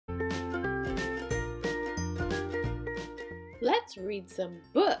Let's read some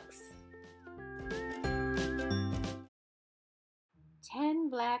books. 10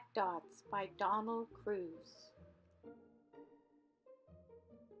 Black Dots by Donald Cruz.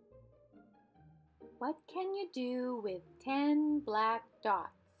 What can you do with 10 black dots?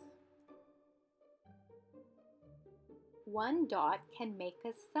 1 dot can make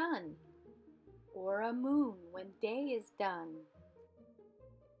a sun or a moon when day is done.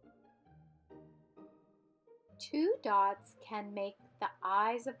 2 dots can make the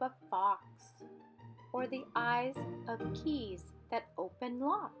eyes of a fox or the eyes of keys that open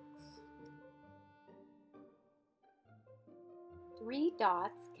locks. 3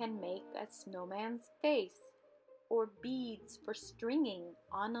 dots can make a snowman's face or beads for stringing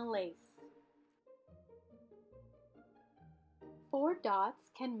on a lace. 4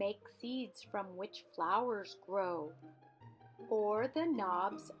 dots can make seeds from which flowers grow or the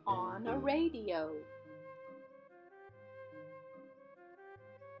knobs on a radio.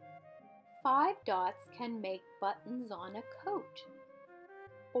 5 dots can make buttons on a coat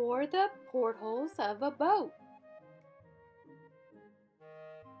or the portholes of a boat.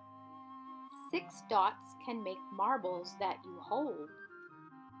 6 dots can make marbles that you hold.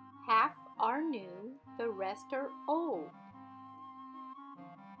 Half are new, the rest are old.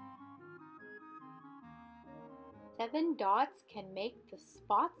 7 dots can make the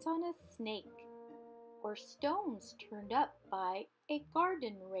spots on a snake or stones turned up by a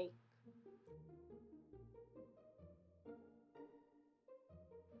garden rake.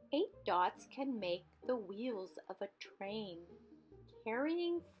 8 dots can make the wheels of a train,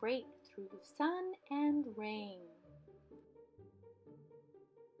 carrying freight through sun and rain.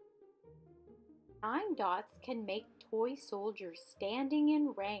 9 dots can make toy soldiers standing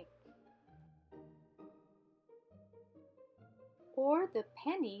in rank, or the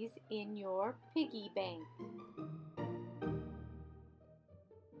pennies in your piggy bank.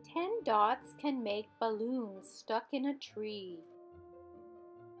 10 dots can make balloons stuck in a tree.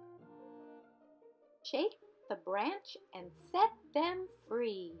 Shake the branch and set them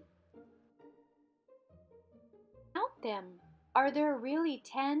free. Count them. Are there really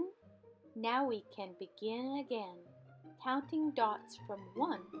 10? Now we can begin again, counting dots from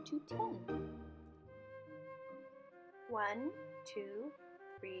 1 to 10. 1, 2,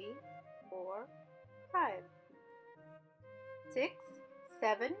 3, 4, 5, 6,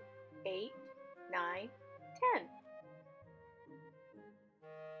 7, 8, 9, 10.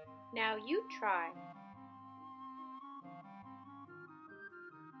 Now you try.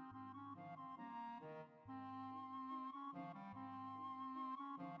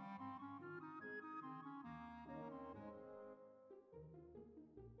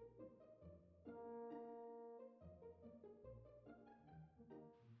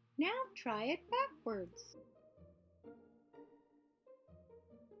 Now try it backwards.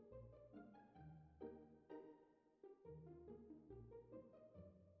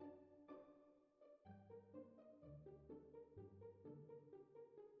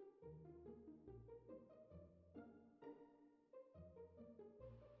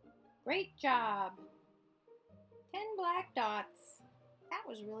 Great job! 10 black dots. That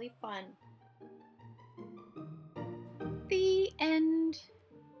was really fun. The end.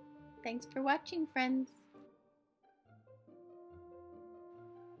 Thanks for watching, friends.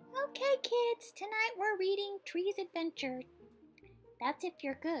 Okay, kids, tonight we're reading Tree's Adventure. That's if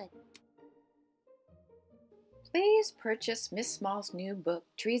you're good. Please purchase Miss Small's new book,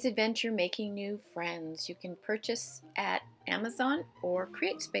 Tree's Adventure Making New Friends. You can purchase at Amazon or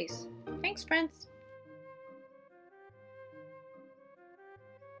CreateSpace. Thanks, friends.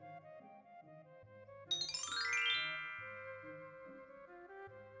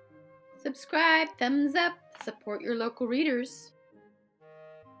 Subscribe, thumbs up, support your local readers.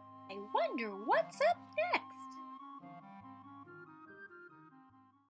 I wonder what's up next.